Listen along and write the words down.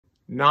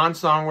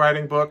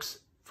Non-songwriting books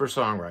for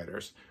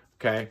songwriters,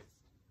 okay?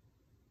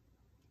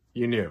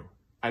 You knew.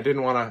 I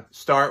didn't want to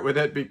start with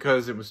it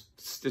because it's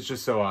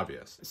just so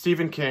obvious.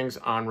 Stephen King's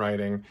On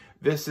Writing.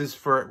 This is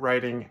for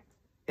writing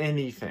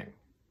anything.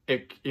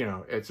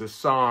 It's a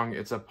song,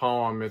 it's a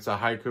poem, it's a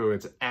haiku,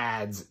 it's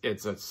ads,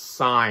 it's a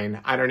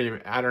sign. I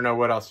don't know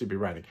what else you'd be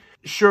writing.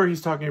 Sure,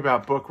 he's talking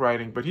about book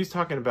writing, but he's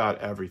talking about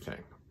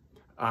everything.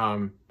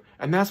 And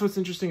that's what's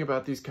interesting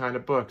about these kind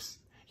of books.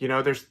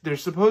 They're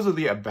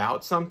supposedly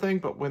about something,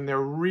 but when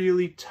they're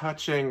really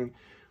touching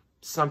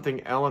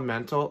something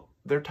elemental,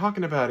 they're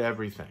talking about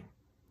everything.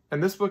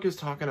 And this book is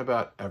talking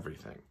about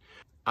everything.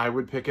 I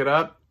would pick it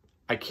up.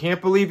 I can't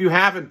believe you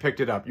haven't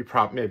picked it up.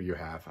 Maybe you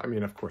have. I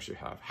mean, of course you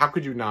have. How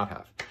could you not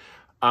have?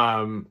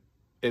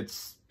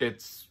 It's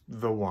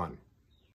the one.